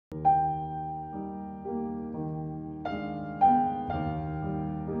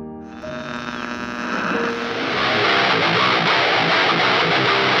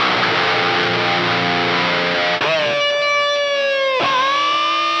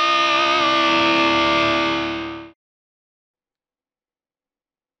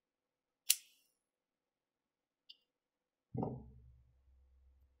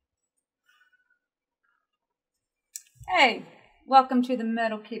Hey, welcome to the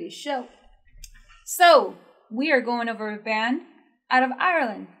Metal Kitty Show. So, we are going over a band out of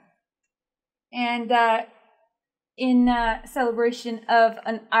Ireland. And in celebration of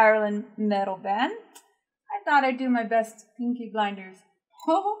an Ireland metal band, I thought I'd do my best Pinky Blinders.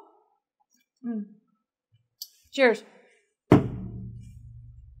 Cheers.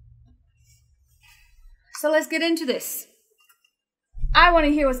 So let's get into this. I want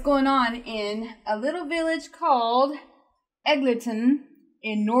to hear what's going on in a little village called Eglinton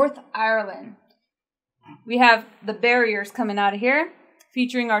in North Ireland. We have the Barriers coming out of here,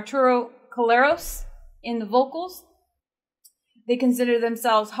 featuring Arturo Caleros in the vocals. They consider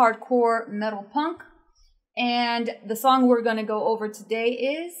themselves hardcore metal punk. And the song we're going to go over today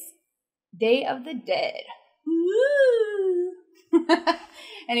is Day of the Dead. Woo!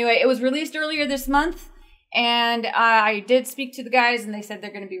 Anyway, it was released earlier this month. And I did speak to the guys, and they said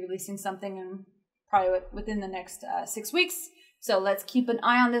they're going to be releasing something in probably within the next 6 weeks. So let's keep an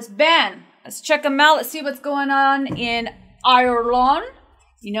eye on this band. Let's check them out. Let's see what's going on in Ireland.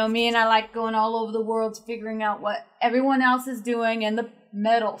 You know me, and I like going all over the world, figuring out what everyone else is doing in the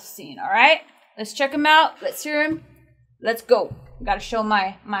metal scene. All right, let's check them out. Let's hear them. Let's go. Got to show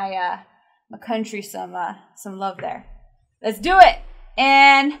my country some love there. Let's do it.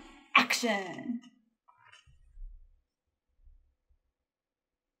 And action.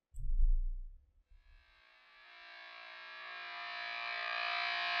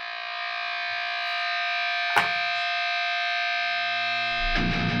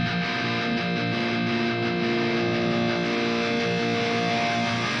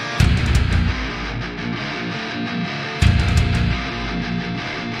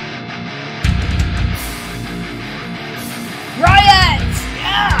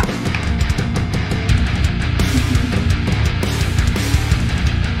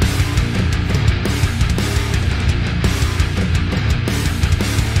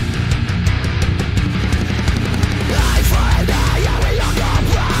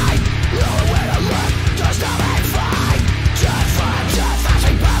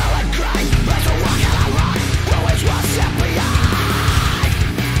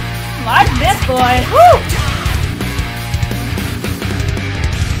 Boy, woo!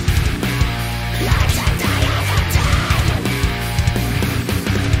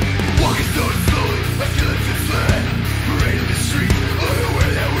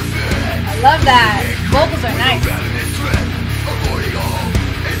 I love that. Vocals are nice.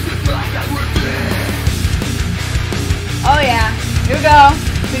 Oh yeah, here we go.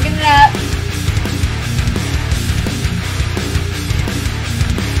 Picking it up.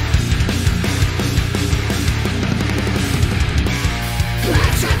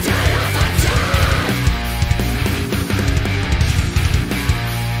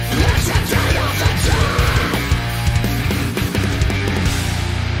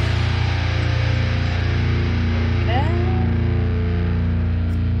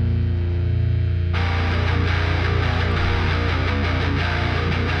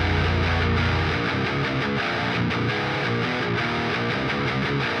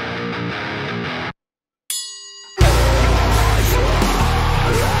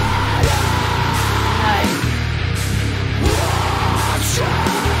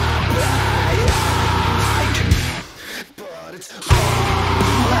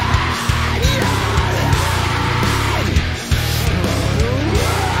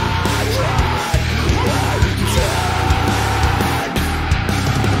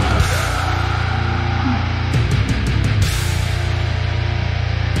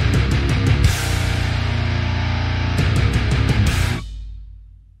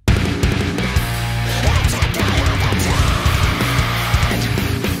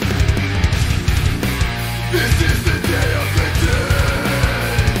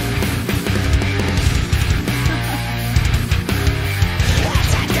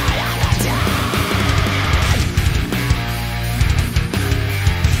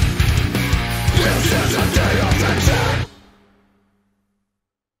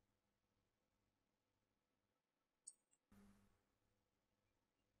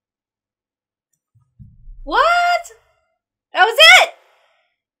 What? That was it?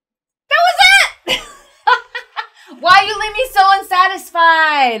 That was it? Why you leave me so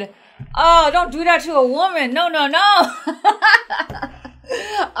unsatisfied? Oh, don't do that to a woman. No, no, no.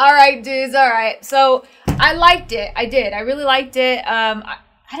 All right, dudes. All right. So I liked it. I did. I really liked it. I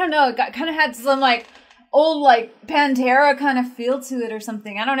don't know. It kind of had some like old like Pantera kind of feel to it or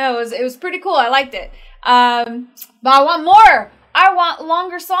something. I don't know. It was pretty cool. I liked it. But I want more. I want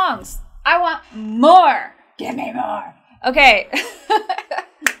longer songs. I want more. Give me more. Okay.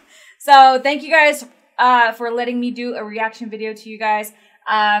 So thank you guys for letting me do a reaction video to you guys.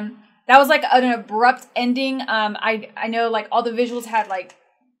 That was like an abrupt ending. I know like all the visuals had like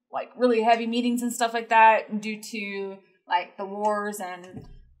really heavy meetings and stuff like that due to like the wars and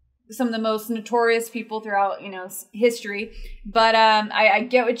some of the most notorious people throughout, you know, history. But I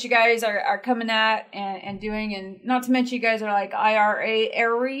get what you guys are coming at and doing, and not to mention you guys are like IRA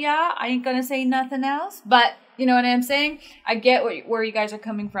area. I ain't gonna say nothing else, but you know what I'm saying? I get where you guys are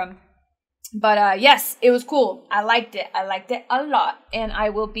coming from. But yes, it was cool. I liked it. I liked it a lot, and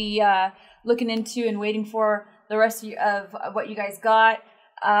I will be looking into and waiting for the rest of what you guys got.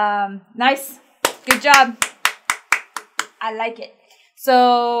 Nice. Good job. I like it.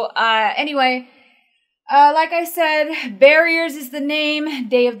 So, anyway, like I said, Barriers is the name.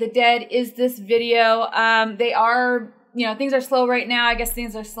 Day of the Dead is this video. They are, you know, things are slow right now. I guess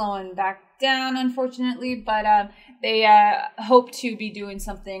things are slowing back down, unfortunately, but they hope to be doing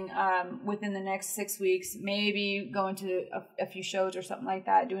something within the next 6 weeks, maybe going to a few shows or something like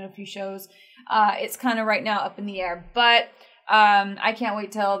that, doing a few shows. It's kind of right now up in the air, but I can't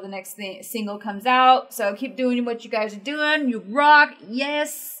wait till the next single comes out. So keep doing what you guys are doing. You rock.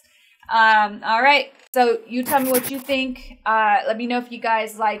 Yes. All right. So you tell me what you think. Let me know if you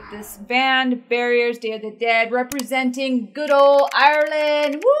guys like this band, Barriers, Day of the Dead, representing good old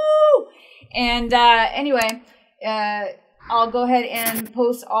Ireland. Woo! And anyway, I'll go ahead and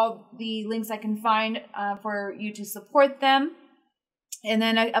post all the links I can find for you to support them. And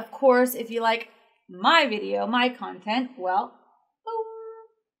then, of course, if you like my video, my content, well,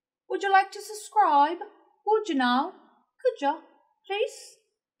 would you like to subscribe? Would you now? Could you, please?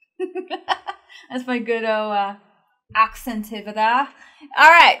 That's my good old accent over there. All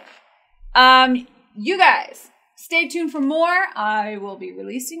right. You guys, stay tuned for more. I will be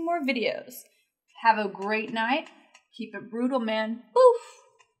releasing more videos. Have a great night. Keep it brutal, man. Boof.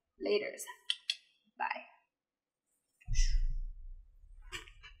 Laters.